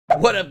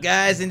What up,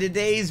 guys? In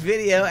today's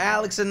video,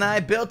 Alex and I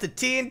built a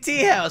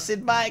TNT house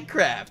in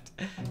Minecraft.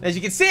 As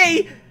you can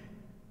see,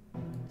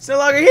 it's no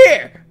longer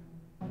here.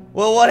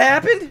 Well, what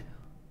happened? It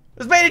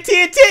was made of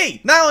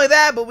TNT! Not only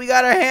that, but we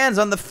got our hands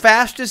on the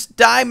fastest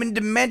diamond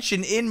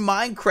dimension in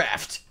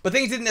Minecraft. But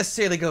things didn't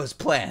necessarily go as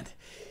planned.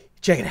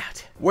 Check it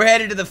out. We're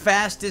headed to the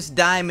fastest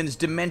diamonds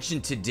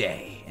dimension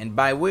today. And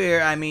by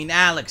we're, I mean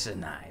Alex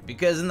and I.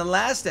 Because in the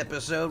last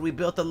episode, we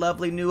built a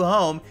lovely new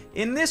home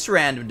in this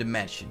random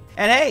dimension.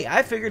 And hey,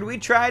 I figured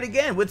we'd try it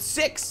again with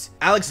 6.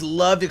 Alex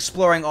loved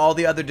exploring all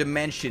the other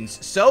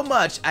dimensions so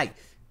much,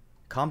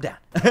 calm down.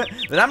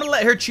 But I'm gonna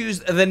let her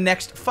choose the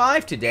next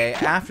 5 today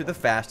after the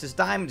fastest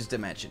diamonds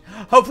dimension.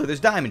 Hopefully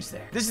there's diamonds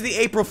there. This is the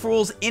April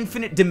Fools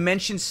Infinite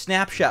Dimension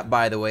Snapshot,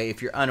 by the way,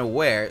 if you're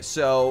unaware.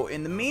 So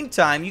in the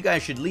meantime, you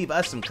guys should leave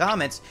us some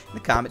comments in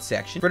the comment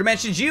section for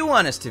dimensions you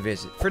want us to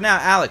visit. For now,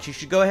 Alex, you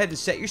should go ahead and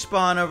set your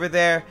spawn over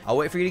there. I'll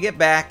wait for you to get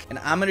back, and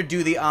I'm gonna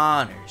do the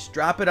honors.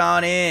 Drop it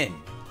on in.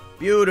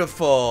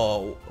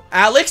 Beautiful.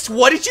 Alex,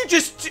 what did you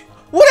just do?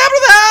 What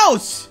happened to the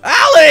house?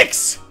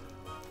 Alex!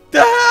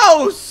 The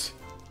house!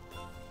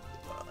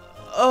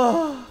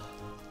 Oh,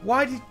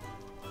 why did...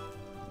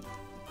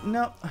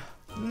 No.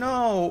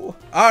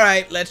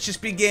 Alright, let's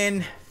just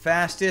begin.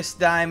 Fastest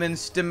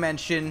diamonds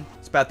dimension.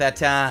 It's about that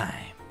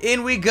time.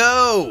 In we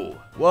go.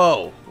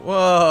 Whoa.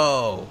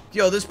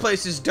 Yo, this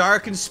place is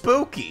dark and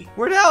spooky.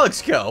 Where'd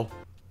Alex go?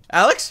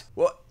 Alex?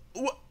 What?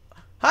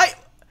 Hi.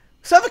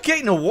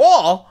 Suffocating a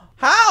wall?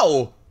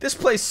 How? This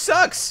place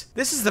sucks.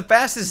 This is the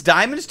fastest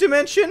diamonds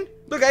dimension?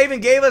 Look, I even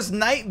gave us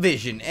night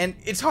vision, and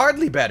it's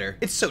hardly better.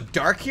 It's so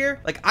dark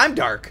here. Like, I'm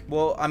dark.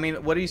 Well, I mean,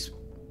 what is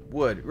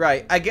wood?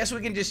 Right. I guess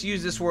we can just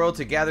use this world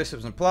to gather some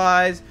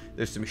supplies.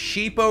 There's some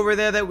sheep over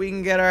there that we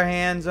can get our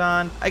hands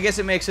on. I guess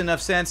it makes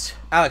enough sense.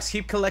 Alex,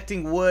 keep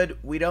collecting wood.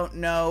 We don't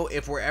know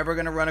if we're ever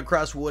going to run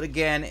across wood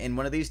again in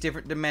one of these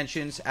different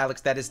dimensions.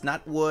 Alex, that is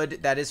not wood.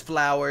 That is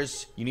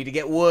flowers. You need to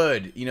get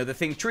wood. You know, the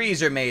thing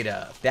trees are made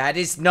of. That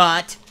is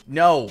not...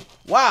 No.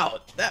 Wow,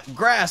 that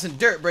grass and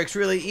dirt breaks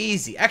really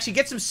easy. Actually,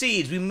 get some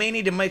seeds. We may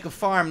need to make a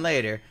farm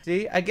later.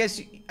 See, I guess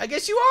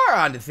you are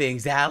onto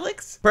things,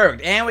 Alex.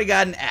 Perfect, and we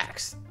got an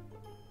axe.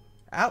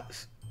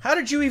 Alex, how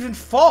did you even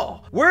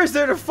fall? Where is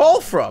there to fall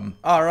from?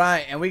 All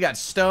right, and we got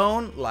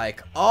stone,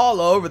 like,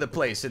 all over the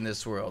place in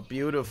this world.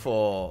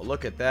 Beautiful.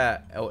 Look at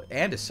that. Oh,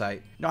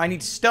 andesite. No, I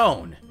need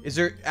stone. Is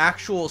there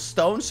actual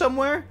stone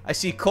somewhere? I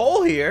see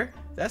coal here.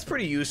 That's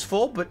pretty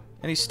useful, but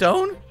any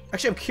stone?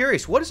 Actually, I'm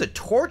curious, what does a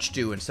torch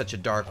do in such a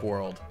dark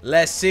world?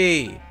 Let's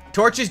see.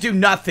 Torches do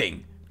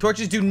nothing.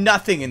 Torches do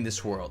nothing in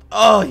this world.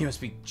 Oh, you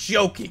must be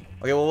joking.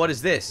 Okay, well, what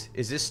is this?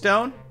 Is this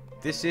stone?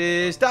 This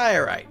is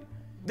diorite.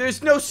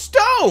 There's no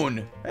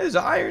stone. There's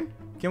iron.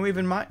 Can we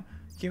even mine?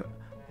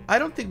 I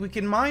don't think we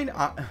can mine.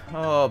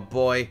 Oh,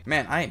 boy.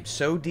 Man, I am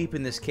so deep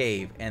in this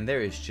cave, and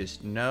there is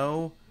just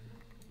no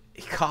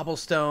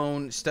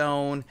cobblestone,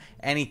 stone,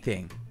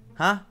 anything.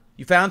 Huh?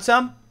 You found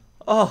some?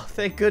 Oh,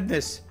 thank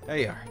goodness. There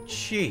you are.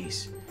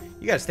 Jeez.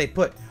 You gotta stay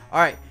put.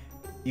 Alright.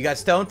 You got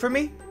stone for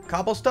me?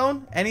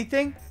 Cobblestone?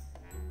 Anything?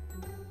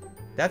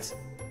 That's...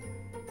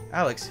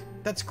 Alex,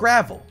 that's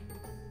gravel.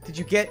 Did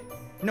you get...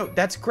 No,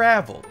 that's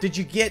gravel. Did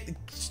you get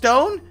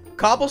stone?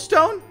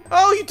 Cobblestone?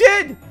 Oh, you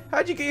did!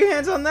 How'd you get your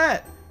hands on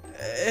that?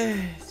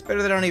 It's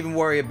better that I don't even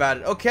worry about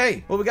it.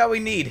 Okay. Well, we got what we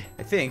need,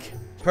 I think.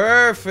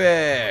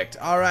 Perfect.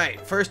 Alright,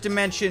 first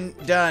dimension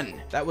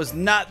done. That was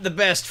not the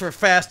best for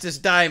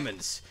fastest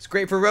diamonds. It's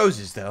great for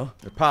roses, though.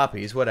 Or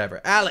poppies,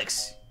 whatever.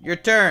 Alex, your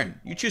turn.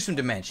 You choose some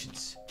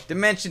dimensions.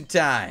 Dimension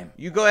time.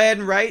 You go ahead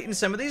and write in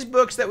some of these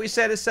books that we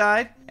set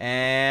aside.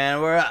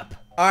 And we're up.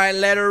 Alright,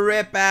 let her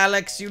rip,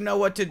 Alex. You know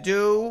what to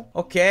do.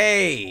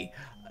 Okay.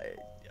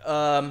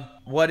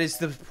 What is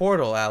the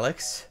portal,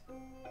 Alex?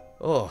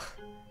 Oh,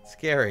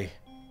 scary.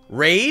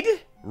 Raid?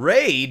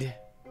 Raid?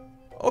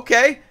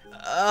 Okay.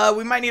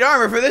 We might need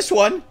armor for this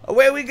one.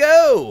 Away we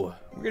go.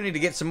 We're gonna need to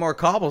get some more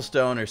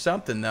cobblestone or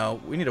something,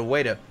 though. We need a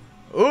way to...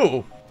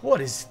 Ooh,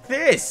 what is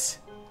this?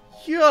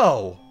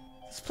 Yo,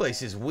 this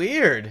place is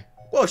weird.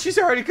 Whoa, she's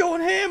already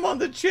going ham on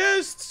the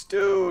chests,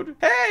 dude.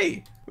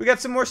 Hey, we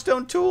got some more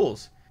stone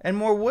tools and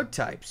more wood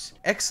types.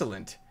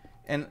 Excellent.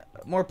 And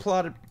more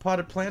potted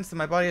plants than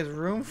my body has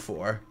room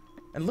for.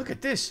 And look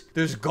at this.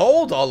 There's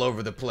gold all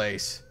over the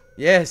place.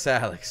 Yes,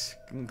 Alex.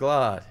 I'm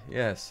glad.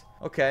 Yes.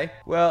 Okay.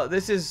 Well,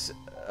 this is...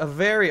 a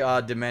very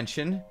odd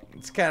dimension.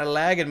 It's kind of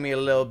lagging me a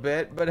little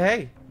bit, but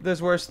hey,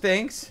 there's worse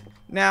things.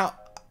 Now,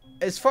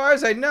 as far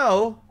as I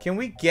know, can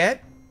we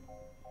get...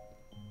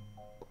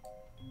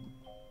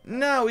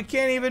 No, we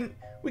can't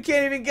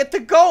even get the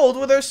gold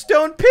with our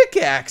stone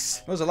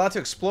pickaxe. There's a lot to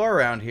explore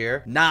around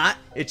here. Not.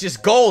 It's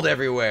just gold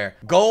everywhere.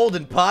 Gold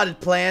and potted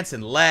plants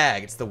and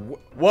lag. It's the...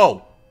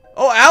 Whoa.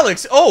 Oh,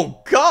 Alex.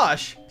 Oh,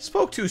 gosh.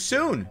 Spoke too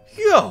soon.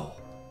 Yo.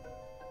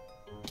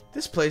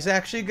 This place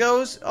actually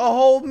goes a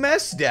whole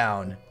mess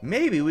down.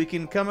 Maybe we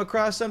can come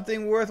across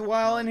something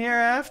worthwhile in here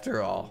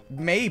after all.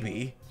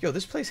 Maybe. Yo,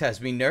 this place has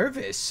me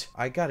nervous.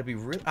 I gotta be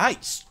real...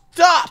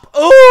 Stop!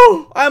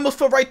 Oh, I almost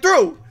fell right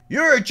through.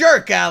 You're a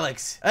jerk,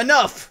 Alex.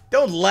 Enough.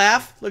 Don't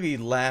laugh. Look at you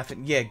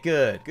laughing. Yeah,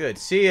 good. Good.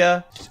 See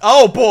ya.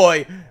 Oh,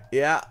 boy.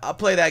 Yeah, I'll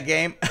play that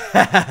game.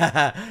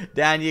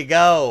 Down you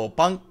go,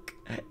 punk.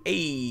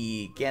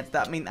 Hey, can't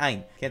stop me.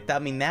 Can't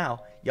stop me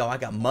now. Yo, I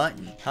got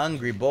mutton.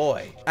 Hungry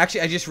boy.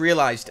 Actually, I just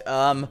realized,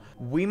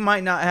 we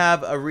might not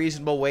have a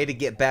reasonable way to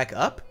get back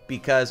up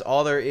because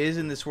all there is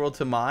in this world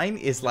to mine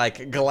is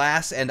like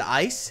glass and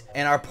ice,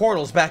 and our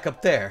portal's back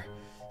up there.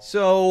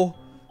 So,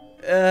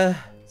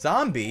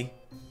 zombie?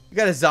 You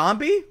got a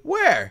zombie?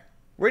 Where?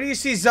 Where do you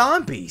see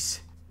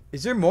zombies?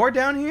 Is there more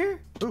down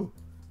here? Ooh.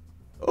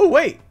 Oh,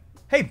 wait.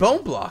 Hey,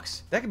 bone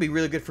blocks. That could be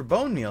really good for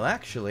bone meal,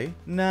 actually.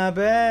 Not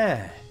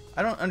bad.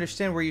 I don't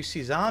understand where you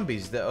see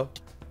zombies, though.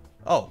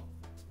 Oh.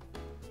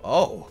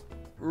 Oh.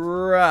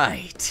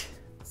 Right.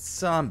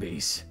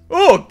 Zombies.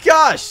 Oh,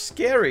 gosh.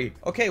 Scary.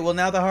 Okay, well,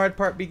 now the hard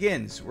part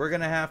begins. We're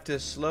gonna have to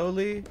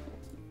slowly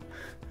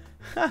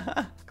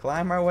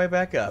climb our way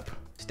back up.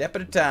 Step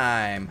at a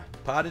time.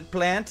 Potted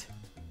plant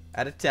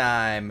at a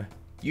time.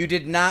 You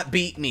did not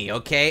beat me,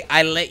 okay?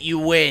 I let you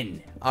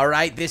win. All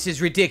right, this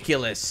is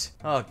ridiculous.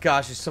 Oh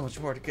gosh, there's so much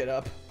more to get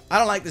up. I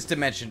don't like this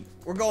dimension.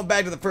 We're going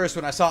back to the first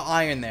one. I saw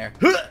iron there.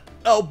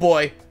 Oh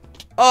boy.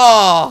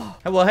 Oh.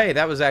 Well, hey,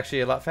 that was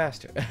actually a lot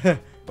faster.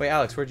 Wait,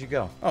 Alex, where'd you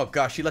go? Oh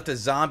gosh, you left a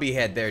zombie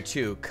head there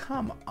too.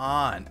 Come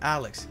on,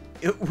 Alex.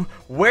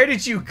 Where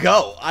did you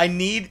go? I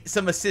need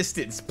some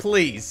assistance,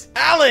 please.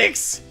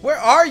 Alex, where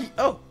are you?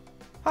 Oh,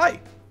 hi.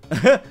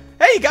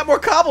 Hey, you got more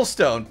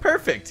cobblestone.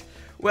 Perfect.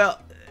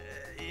 Well,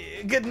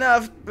 good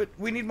enough, but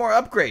we need more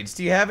upgrades.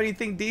 Do you have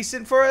anything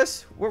decent for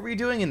us? What were you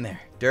doing in there?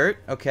 Dirt?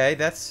 Okay,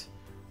 that's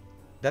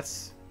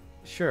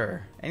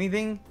sure.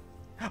 Anything?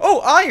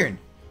 Oh, iron.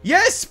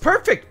 Yes,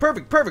 perfect,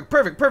 perfect, perfect,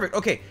 perfect, perfect.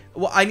 Okay,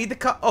 well, I need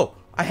the oh,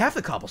 I have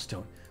the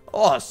cobblestone.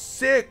 Oh,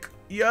 sick.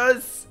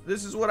 Yes,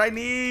 this is what I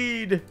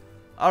need.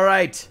 All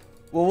right.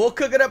 Well, we'll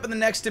cook it up in the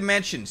next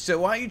dimension. So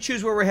why don't you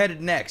choose where we're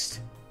headed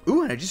next?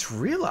 Ooh, and I just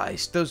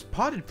realized those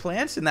potted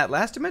plants in that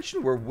last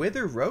dimension were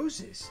wither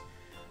roses.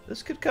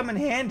 This could come in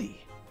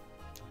handy.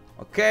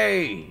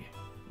 Okay,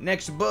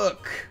 next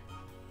book.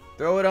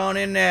 Throw it on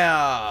in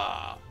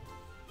there.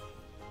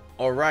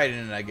 Or write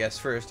in it, I guess,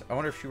 first. I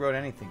wonder if she wrote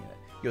anything in it.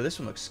 Yo, this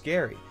one looks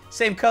scary.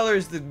 Same color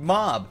as the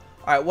mob.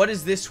 All right, what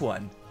is this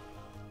one?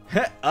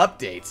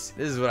 Updates.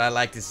 This is what I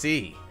like to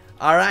see.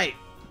 All right.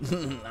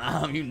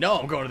 You know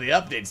I'm going to the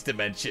updates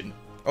dimension.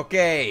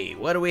 Okay,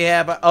 what do we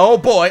have? Oh,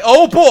 boy.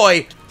 Oh,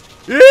 boy.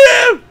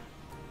 Yeah!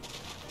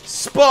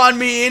 Spawn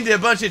me into a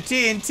bunch of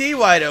TNT,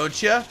 why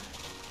don't you?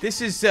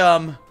 This is,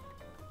 oh,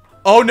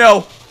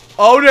 no.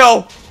 Oh,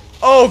 no.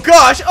 Oh,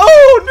 gosh.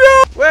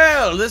 Oh, no.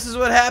 Well, this is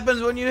what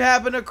happens when you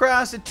happen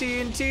across a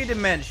TNT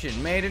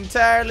dimension made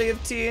entirely of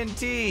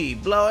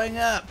TNT blowing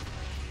up.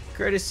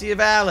 Courtesy of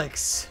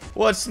Alex.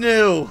 What's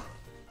new?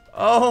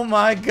 Oh,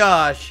 my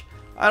gosh.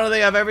 I don't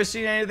think I've ever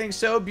seen anything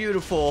so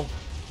beautiful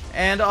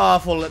and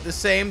awful at the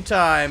same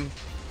time.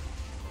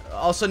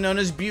 Also known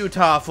as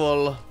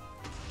beautiful.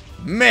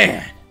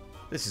 Man,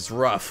 this is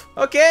rough.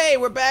 Okay,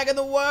 we're back in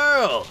the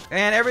world.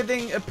 And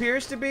everything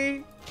appears to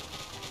be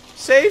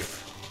safe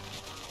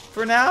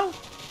for now.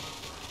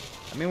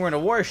 I mean, we're in a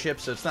warship,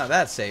 so it's not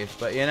that safe,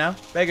 but you know,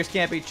 beggars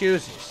can't be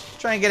choosers.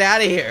 Try and get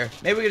out of here.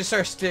 Maybe we can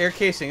start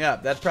staircasing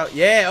up. That's probably,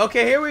 yeah,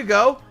 okay, here we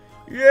go.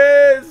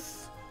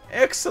 Yes,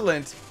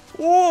 excellent.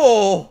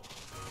 Whoa,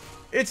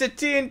 it's a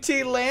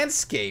TNT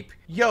landscape.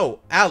 Yo,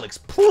 Alex,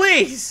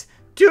 please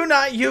do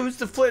not use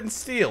the flint and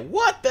steel.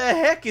 What the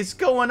heck is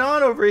going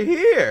on over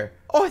here?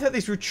 Oh, I thought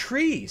these were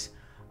trees.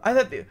 I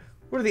thought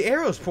what are the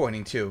arrows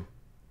pointing to?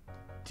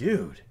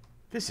 Dude,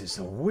 this is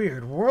a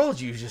weird world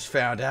you just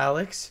found,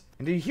 Alex.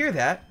 And did you hear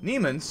that?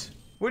 Nemons.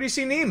 Where do you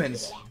see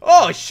Nemons?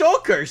 Oh,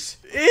 shulkers.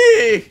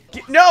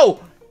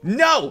 No,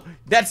 no,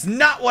 that's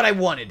not what I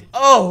wanted.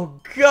 Oh,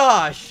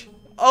 gosh.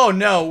 Oh,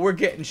 no, we're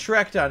getting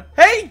Shrek'd on.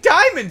 Hey,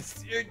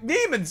 diamonds,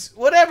 Nemons,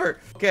 whatever.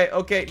 Okay,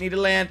 okay, need to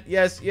land.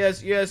 Yes,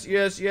 yes, yes,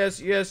 yes, yes,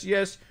 yes,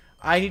 yes.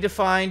 I need to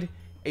find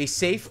a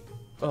safe.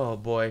 Oh,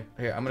 boy.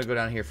 Here, I'm going to go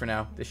down here for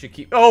now. This should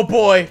keep. Oh,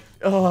 boy.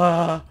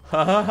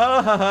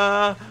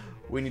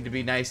 We need to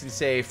be nice and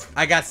safe.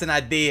 I got an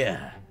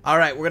idea. All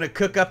right, we're going to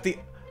cook up the.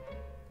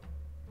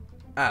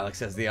 Alex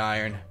has the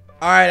iron.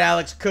 All right,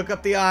 Alex, cook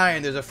up the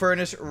iron. There's a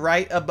furnace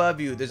right above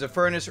you. There's a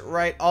furnace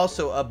right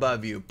also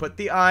above you. Put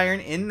the iron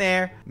in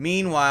there.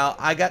 Meanwhile,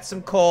 I got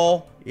some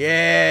coal.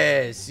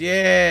 Yes,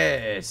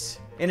 yes.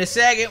 In a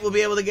second, we'll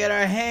be able to get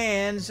our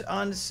hands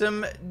on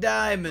some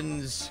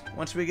diamonds.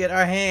 Once we get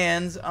our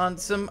hands on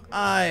some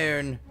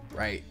iron.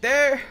 Right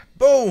there.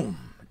 Boom.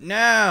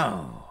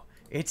 Now,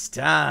 it's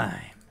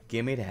time.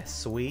 Give me that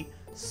sweet,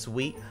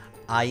 sweet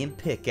iron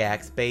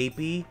pickaxe,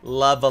 baby.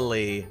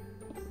 Lovely.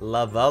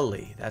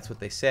 Lovely. That's what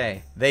they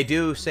say. They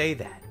do say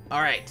that.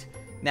 All right.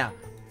 Now,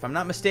 if I'm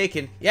not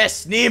mistaken,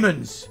 yes,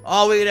 Nemons.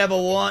 All we could ever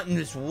want in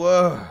this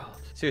world.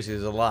 Seriously,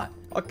 there's a lot.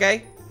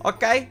 Okay.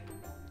 Okay.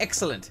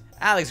 Excellent.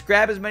 Alex,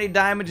 grab as many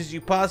diamonds as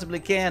you possibly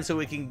can so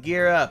we can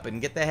gear up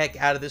and get the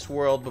heck out of this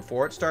world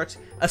before it starts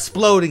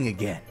exploding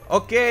again.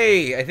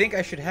 Okay, I think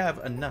I should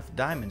have enough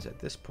diamonds at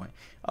this point.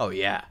 Oh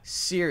yeah,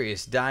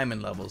 serious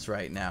diamond levels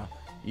right now.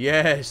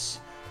 Yes,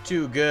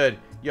 too good.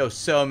 Yo,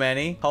 so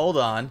many. Hold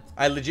on.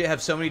 I legit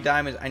have so many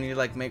diamonds, I need to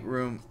like make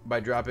room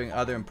by dropping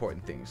other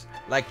important things.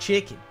 Like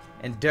chicken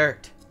and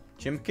dirt.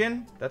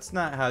 Chimkin? That's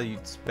not how you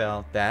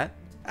spell that.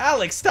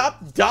 Alex,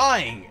 stop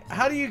dying!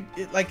 How do you,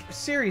 like,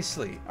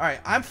 seriously? Alright,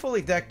 I'm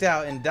fully decked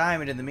out in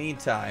diamond in the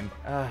meantime.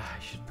 I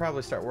should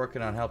probably start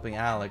working on helping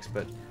Alex,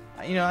 but,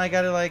 you know, I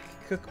gotta, like,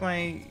 cook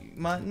my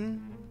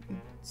mutton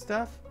and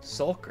stuff.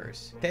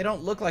 Sulkers. They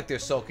don't look like they're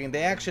sulking.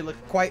 They actually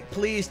look quite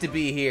pleased to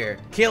be here,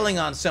 killing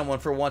on someone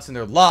for once in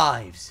their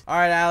lives.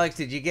 Alright, Alex,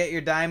 did you get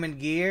your diamond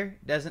gear?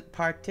 Doesn't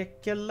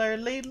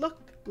particularly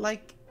look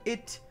like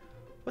it.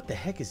 What the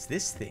heck is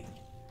this thing?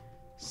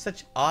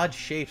 Such odd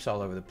shapes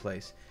all over the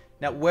place.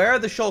 Now, where are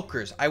the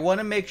shulkers? I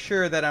want to make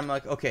sure that I'm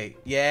like, okay,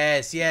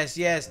 yes, yes,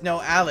 yes.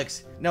 No,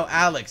 Alex. No,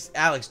 Alex.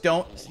 Alex,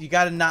 don't. You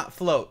got to not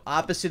float.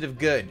 Opposite of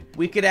good.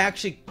 We could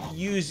actually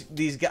use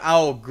these guys.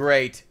 Oh,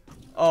 great.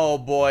 Oh,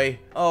 boy.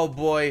 Oh,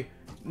 boy.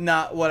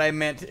 Not what I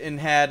meant and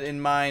had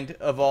in mind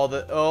of all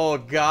the... Oh,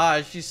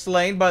 gosh. She's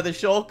slain by the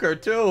shulker,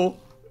 too.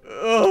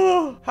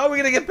 Oh, how are we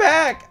going to get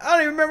back? I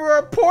don't even remember where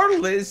our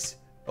portal is.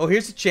 Oh,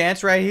 here's a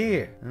chance right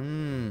here.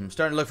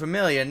 Starting to look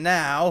familiar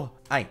now.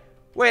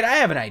 Wait, I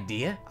have an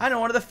idea. I know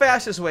one of the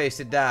fastest ways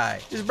to die.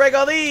 Just break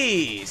all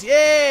these.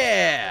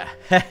 Yeah!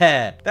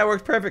 That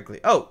works perfectly.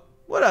 Oh,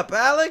 what up,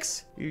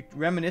 Alex? You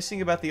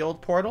reminiscing about the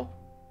old portal?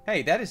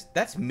 Hey,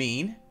 that's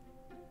mean.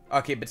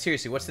 Okay, but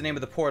seriously, what's the name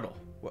of the portal?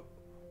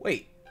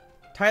 Wait,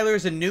 Tyler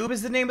is a noob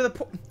is the name of the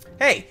portal?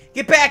 Hey,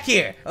 get back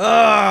here!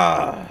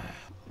 Ugh,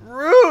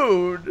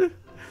 rude.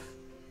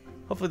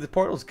 Hopefully the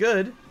portal's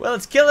good. Well,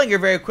 it's killing her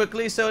very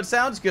quickly, so it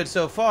sounds good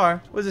so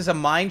far. Was this a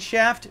mine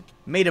shaft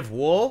made of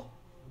wool?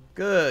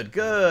 Good,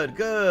 good,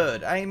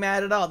 good. I ain't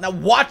mad at all. Now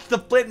watch the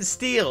flint and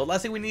steel.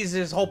 Last thing we need is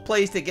this whole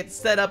place to get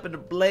set up in a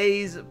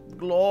blaze of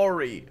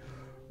glory.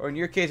 Or in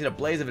your case, in a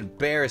blaze of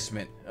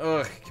embarrassment.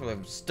 Ugh, I can't believe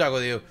I'm stuck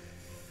with you.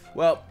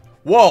 Well,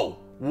 whoa,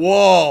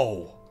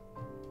 whoa.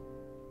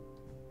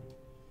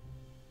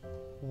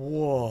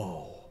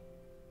 Whoa.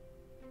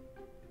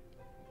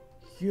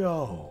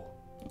 Yo.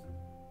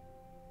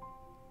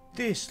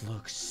 This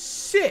looks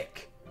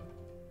sick.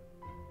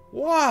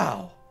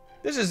 Wow.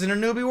 This isn't a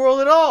newbie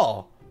world at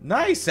all.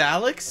 Nice,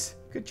 Alex.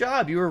 Good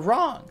job. You were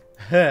wrong.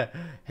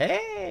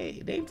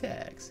 Hey, name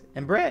tags.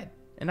 And bread.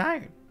 And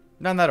iron.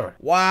 Not in that order.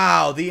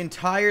 Wow, the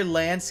entire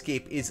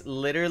landscape is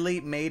literally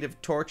made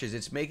of torches.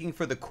 It's making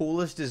for the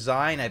coolest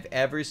design I've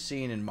ever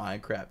seen in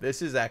Minecraft.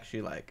 This is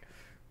actually, like,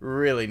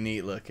 really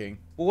neat looking.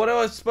 Well, what am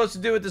I supposed to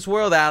do with this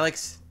world,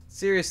 Alex?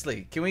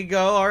 Seriously, can we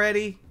go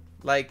already?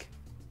 Like,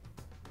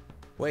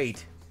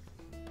 wait.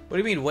 What do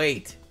you mean,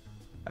 wait?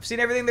 I've seen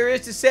everything there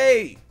is to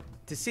say.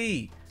 To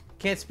see.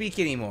 Can't speak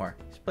anymore.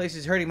 This place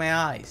is hurting my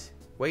eyes.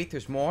 Wait,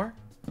 there's more?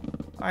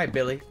 Alright,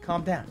 Billy,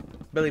 calm down.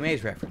 Billy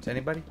Mays reference.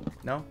 Anybody?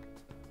 No?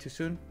 Too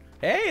soon?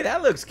 Hey,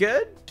 that looks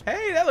good.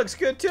 Hey, that looks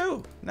good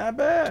too. Not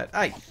bad.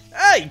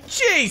 Hey,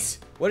 jeez!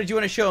 What did you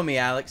want to show me,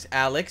 Alex?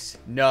 Alex?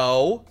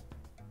 No.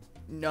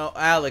 No,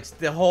 Alex,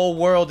 the whole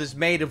world is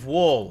made of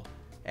wool.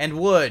 And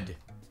wood.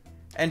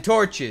 And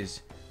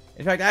torches.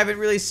 In fact, I haven't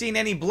really seen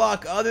any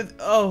block other than...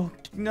 Oh,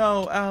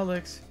 no,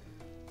 Alex.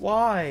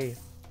 Why?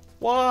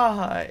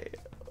 Why?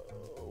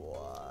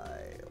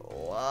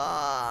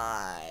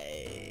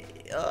 Why?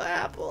 Oh,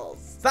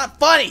 apples. It's not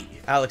funny!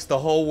 Alex, the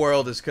whole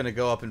world is gonna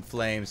go up in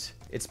flames.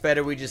 It's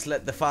better we just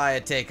let the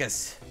fire take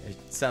us.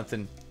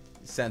 Something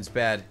sounds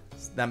bad.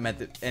 It's not meant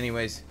that...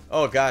 Anyways.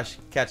 Oh, gosh.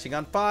 Catching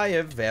on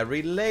fire.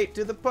 Very late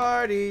to the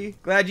party.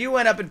 Glad you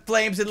went up in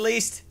flames at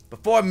least.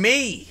 Before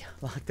me.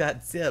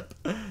 Logdotzip.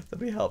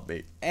 Let me help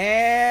me.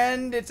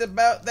 And it's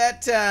about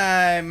that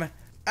time.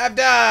 I've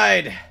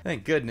died.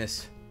 Thank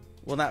goodness.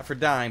 Well, not for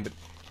dying, but...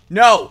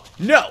 No!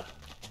 No!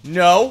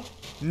 No!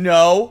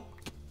 No!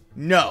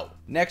 No!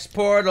 Next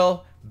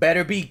portal.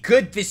 Better be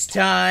good this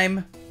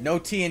time. No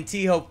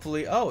TNT,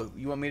 hopefully. Oh,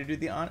 you want me to do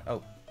the honor?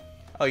 Oh.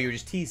 Oh, you were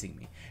just teasing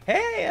me.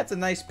 Hey, that's a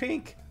nice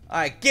pink.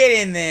 Alright, get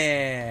in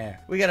there.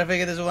 We gotta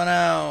figure this one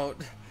out.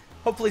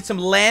 Hopefully some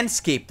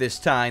landscape this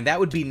time. That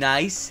would be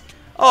nice.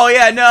 Oh,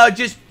 yeah, no,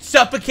 just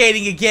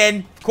suffocating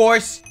again. Of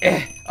course.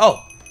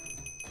 Oh.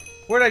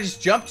 Where did I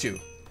just jump to?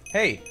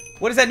 Hey,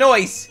 what is that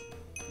noise?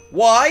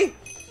 Why?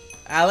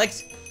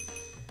 Alex?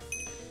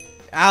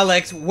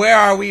 Alex, where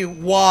are we?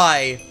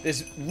 Why?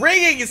 This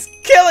ringing is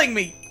killing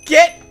me.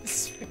 Get...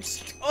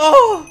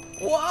 Oh,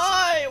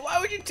 why? Why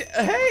would you...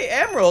 Hey,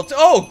 emeralds.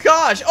 Oh,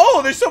 gosh.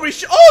 Oh, there's so many...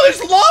 Oh, there's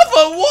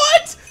lava.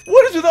 What?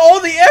 What is with all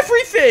the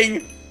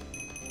everything?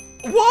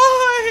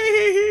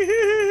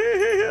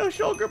 Why?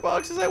 Shulker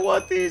boxes. I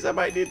want these. I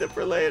might need them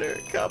for later.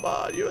 Come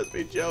on. You must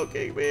be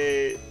joking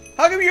me.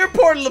 How come your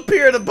portal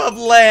appeared above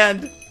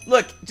land?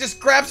 Look, just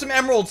grab some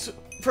emeralds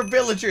for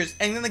villagers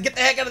and then get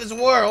the heck out of this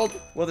world.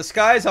 Well, the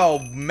sky's all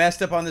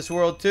messed up on this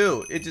world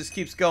too. It just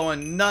keeps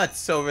going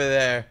nuts over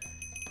there.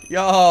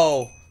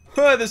 Yo,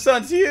 The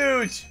sun's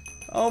huge.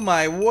 Oh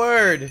my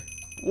word.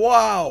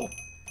 Wow.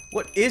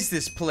 What is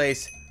this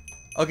place?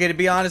 Okay, to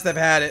be honest, I've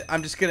had it.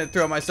 I'm just gonna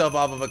throw myself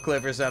off of a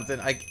cliff or something.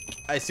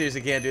 I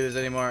seriously can't do this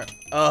anymore.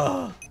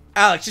 Ugh.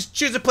 Alex, just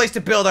choose a place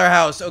to build our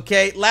house,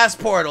 okay? Last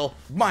portal.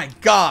 My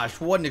gosh,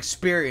 what an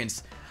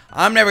experience.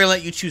 I'm never gonna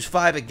let you choose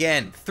 5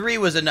 again. 3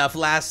 was enough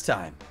last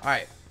time.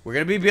 Alright, we're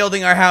gonna be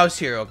building our house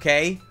here,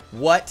 okay?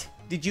 What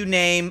did you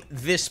name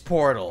this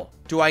portal?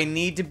 Do I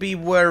need to be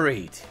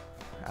worried?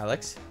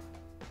 Alex?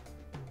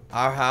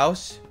 Our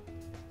house?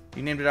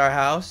 You named it our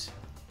house?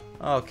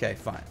 Okay,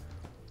 fine.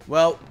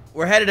 Well,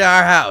 we're headed to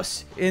our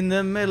house. In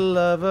the middle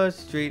of a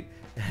street.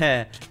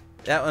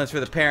 That one's for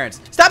the parents.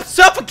 Stop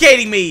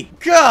suffocating me!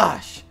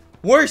 Gosh!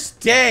 Worst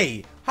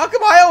day. How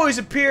come I always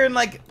appear in,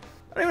 like...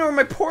 I don't even know where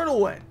my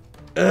portal went.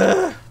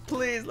 Ugh.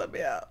 Please, let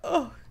me out.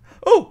 Oh.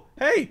 Oh,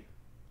 hey.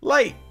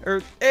 Light.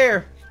 Or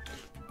air.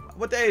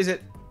 What day is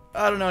it?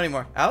 I don't know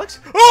anymore. Alex?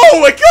 Oh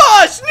my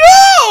gosh!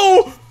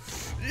 No!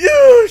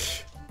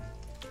 Yeesh.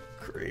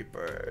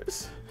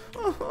 Creepers.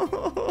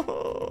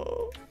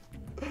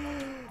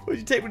 Would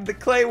you take me to the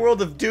clay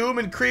world of doom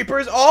and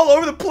creepers all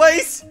over the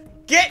place?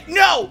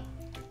 No!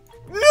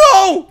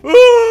 No!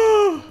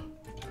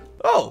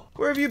 Oh,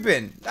 where have you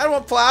been? I don't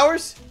want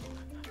flowers.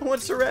 I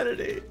want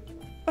serenity.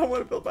 I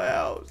want to build my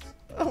house.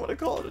 I want to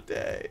call it a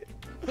day.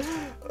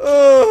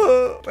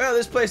 Well,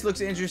 this place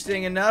looks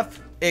interesting enough.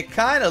 It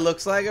kind of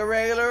looks like a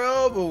regular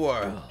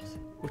overworld,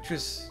 which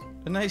was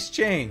a nice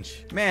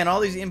change. Man, all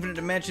these infinite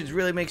dimensions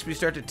really makes me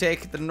start to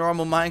take the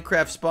normal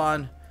Minecraft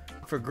spawn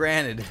for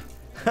granted.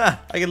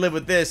 Ha, I can live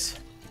with this.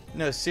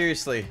 No,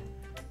 seriously.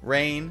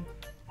 Rain,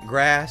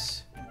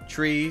 grass,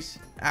 trees,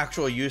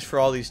 actual use for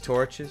all these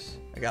torches.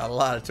 I got a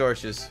lot of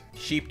torches.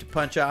 Sheep to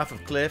punch off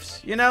of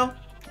cliffs. You know,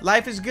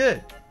 life is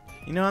good.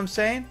 You know what I'm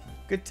saying?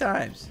 Good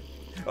times.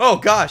 Oh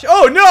gosh.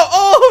 Oh no.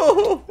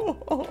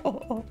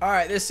 Oh!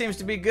 Alright, this seems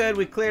to be good.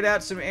 We cleared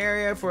out some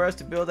area for us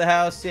to build a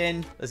house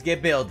in. Let's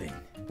get building.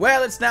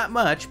 Well, it's not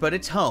much, but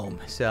it's home.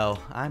 So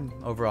I'm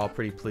overall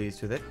pretty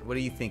pleased with it. What do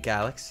you think,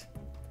 Alex?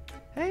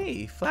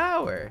 Hey,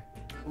 flower.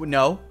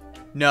 No.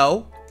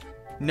 No.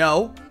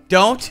 No.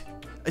 Don't.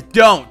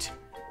 Don't.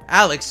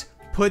 Alex,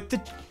 put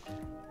the...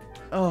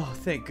 Oh,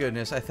 thank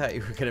goodness. I thought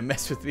you were going to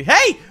mess with me.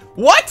 Hey!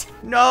 What?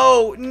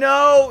 No.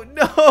 No.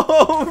 No.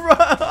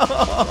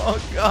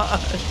 Oh,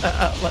 gosh.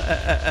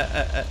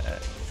 Alex.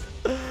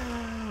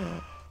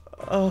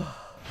 Oh.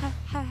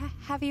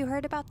 Have you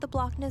heard about the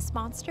Block Ness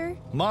monster?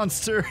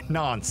 Monster?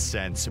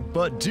 Nonsense.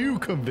 But do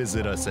come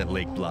visit us at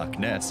Lake Block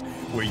Ness,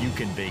 where you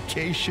can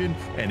vacation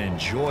and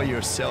enjoy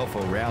yourself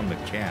around the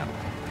camp.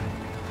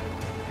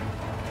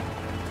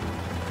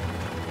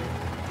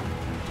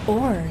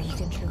 Or you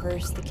can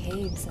traverse the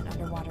caves and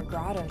underwater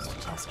grottos to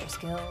test your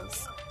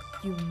skills.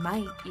 You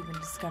might even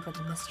discover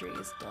the mysteries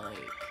of the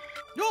lake.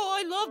 Oh,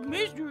 I love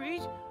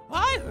mysteries.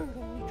 I heard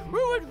only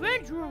true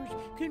adventurers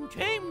can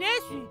tame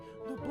Nessie,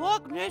 the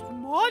Block Ness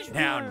monster.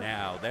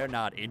 Now, they're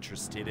not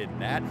interested in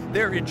that.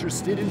 They're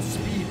interested in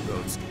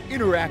speedboats,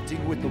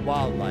 interacting with the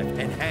wildlife,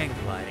 and hang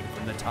gliding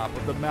from the top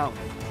of the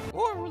mountain.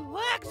 Or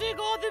relaxing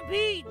on the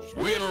beach.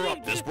 We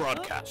interrupt this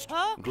broadcast.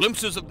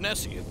 Glimpses of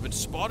Nessie have been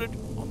spotted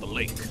on the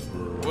lake.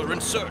 We're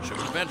in search of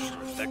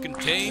adventurers that can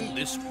tame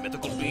this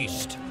mythical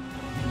beast.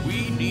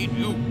 We need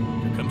you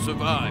to come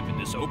survive in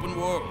this open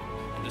world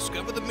and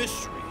discover the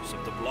mysteries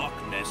of the Block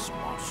Ness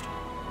monster.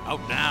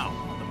 Out now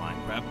on the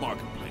Minecraft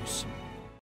Marketplace.